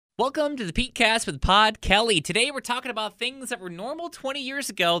Welcome to the Pete Cast with Pod Kelly. Today we're talking about things that were normal 20 years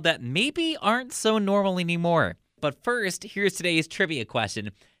ago that maybe aren't so normal anymore. But first, here's today's trivia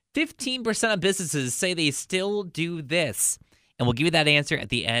question. 15% of businesses say they still do this. And we'll give you that answer at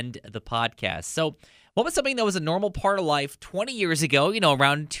the end of the podcast. So, what was something that was a normal part of life 20 years ago,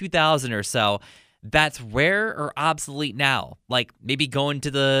 around 2000 or so, that's rare or obsolete now? Like maybe going to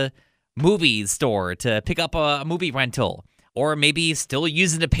the movie store to pick up a movie rental. Or maybe still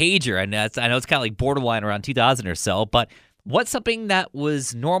using a pager. I know it's kind of like borderline around 2000 or so, but what's something that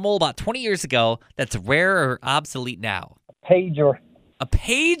was normal about 20 years ago that's rare or obsolete now? Pager. A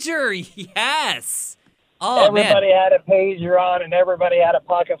pager, yes. Oh, everybody had a pager on, and everybody had a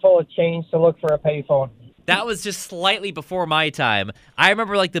pocket full of change to look for a payphone. That was just slightly before my time. I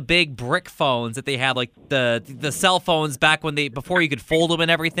remember like the big brick phones that they had, like the cell phones back when before you could fold them and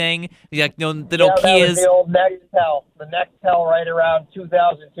everything. Like the Nokias. That was the old Nextel. The Nextel right around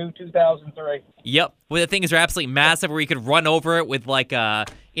 2002, 2003. Yep. Where the things are absolutely massive, where you could run over it with like a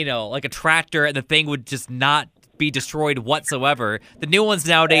tractor, and the thing would just not be destroyed whatsoever. The new ones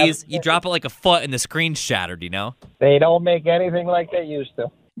nowadays, you drop it like a foot and the screen's shattered. They don't make anything like they used to.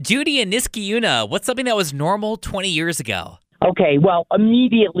 Judy and Niskayuna, what's something that was normal 20 years ago? Okay, well,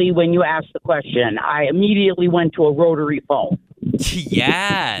 immediately when you asked the question, I immediately went to a rotary phone.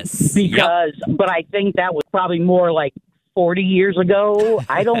 Yes. But I think that was probably more like 40 years ago.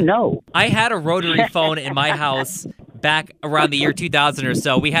 I don't know. I had a rotary phone in my house back around the year 2000 or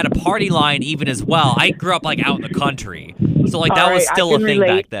so. We had a party line even as well. I grew up like out in the country. So like that was still a thing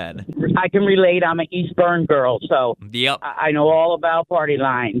back then. I can relate. I'm an East Burn girl, so yep. I know all about party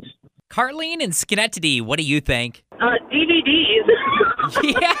lines. Carlene and Schenectady, what do you think? DVDs.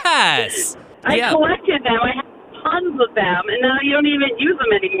 Yes. I collected them. I have tons of them, and now you don't even use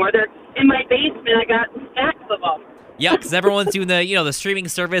them anymore. They're in my basement. I got stacks of them. Yeah, because everyone's doing the streaming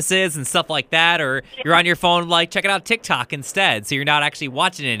services and stuff like that, or you're on your phone like checking out TikTok instead, so you're not actually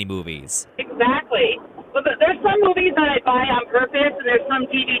watching any movies. Exactly. But there's some movies that I buy on purpose, and there's some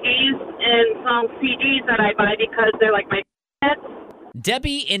DVDs and some CDs that I buy because they're like my pets.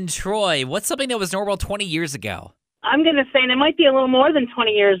 Debbie and Troy, what's something that was normal 20 years ago? I'm going to say, and it might be a little more than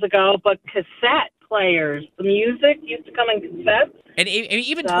 20 years ago, but cassette players. The music used to come in cassettes. And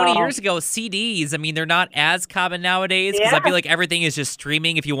even 20 years ago, CDs, they're not as common nowadays because I feel like everything is just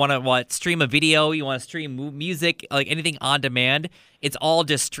streaming. If you want to stream a video, you want to stream music, like anything on demand, it's all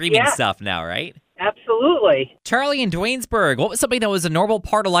just streaming stuff now, right? Absolutely. Charlie and Dwaynesburg, what was something that was a normal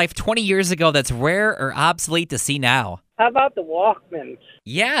part of life 20 years ago that's rare or obsolete to see now? How about the Walkmans?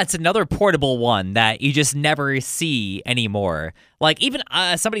 Yeah, it's another portable one that you just never see anymore. Like even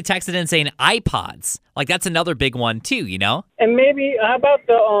somebody texted in saying iPods. Like that's another big one too, And maybe how about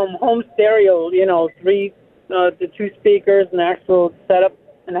the home stereo? The two speakers and the actual setup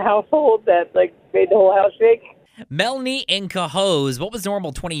in the household that like made the whole house shake. Melanie and Cahoes, what was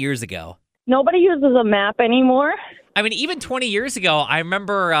normal 20 years ago? Nobody uses a map anymore. Even 20 years ago, I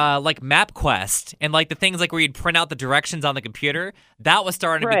remember like MapQuest and like the things like where you'd print out the directions on the computer. That was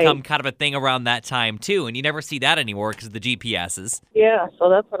starting to become kind of a thing around that time too, and you never see that anymore because of the GPSs. Yeah, so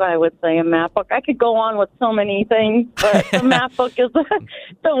that's what I would say, a map book. I could go on with so many things, but the map book is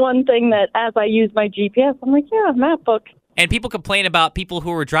the one thing that as I use my GPS, I'm like, yeah, map book. And people complain about people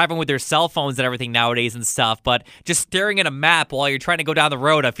who are driving with their cell phones and everything nowadays and stuff, but just staring at a map while you're trying to go down the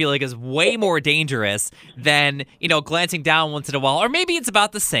road, I feel like is way more dangerous than, glancing down once in a while. Or maybe it's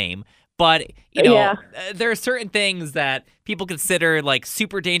about the same, but, there are certain things that people consider like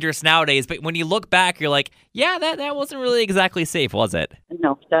super dangerous nowadays, but when you look back, you're like, yeah, that wasn't really exactly safe, was it?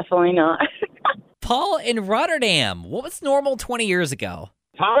 No, definitely not. Paul in Rotterdam, what was normal 20 years ago?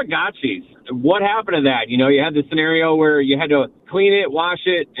 Tamagotchis. What happened to that? You had the scenario where you had to clean it, wash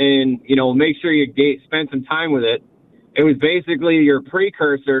it, and, make sure you spent some time with it. It was basically your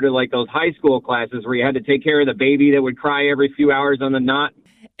precursor to like those high school classes where you had to take care of the baby that would cry every few hours on the knot.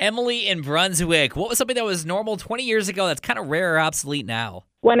 Emily in Brunswick, what was something that was normal 20 years ago that's kind of rare or obsolete now?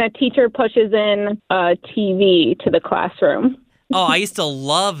 When a teacher pushes in a TV to the classroom. Oh, I used to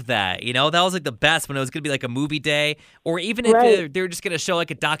love that. That was like the best when it was going to be like a movie day, or even if they were just going to show like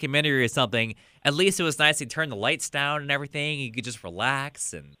a documentary or something. At least it was nice. They turned the lights down and everything. You could just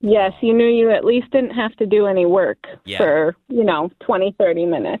relax. And yes, you knew you at least didn't have to do any work for, 20, 30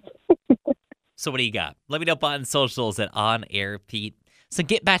 minutes. So what do you got? Let me know on socials at On Air Pete. So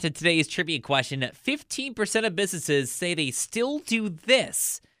get back to today's trivia question. 15% of businesses say they still do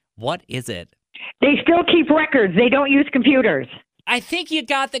this. What is it? They still keep records. They don't use computers. I think you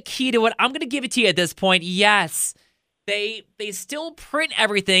got the key to it. I'm going to give it to you at this point. Yes. They still print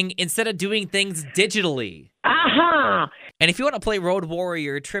everything instead of doing things digitally. Aha! And if you want to play Road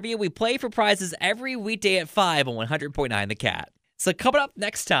Warrior Trivia, we play for prizes every weekday at 5 on 100.9 The Cat. So coming up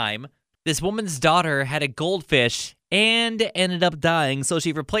next time, this woman's daughter had a goldfish and ended up dying, so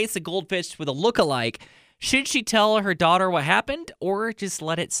she replaced the goldfish with a look-alike. Should she tell her daughter what happened or just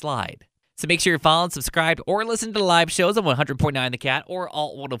let it slide? So make sure you're following, subscribed, or listen to the live shows on 100.9 The Cat or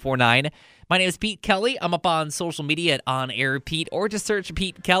Alt 1049. My name is Pete Kelly. I'm up on social media at On Air Pete, or just search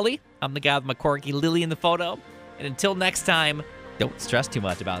Pete Kelly. I'm the guy with my quirky lily in the photo. And until next time, don't stress too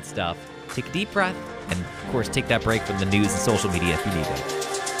much about stuff. Take a deep breath, and of course, take that break from the news and social media if you need it.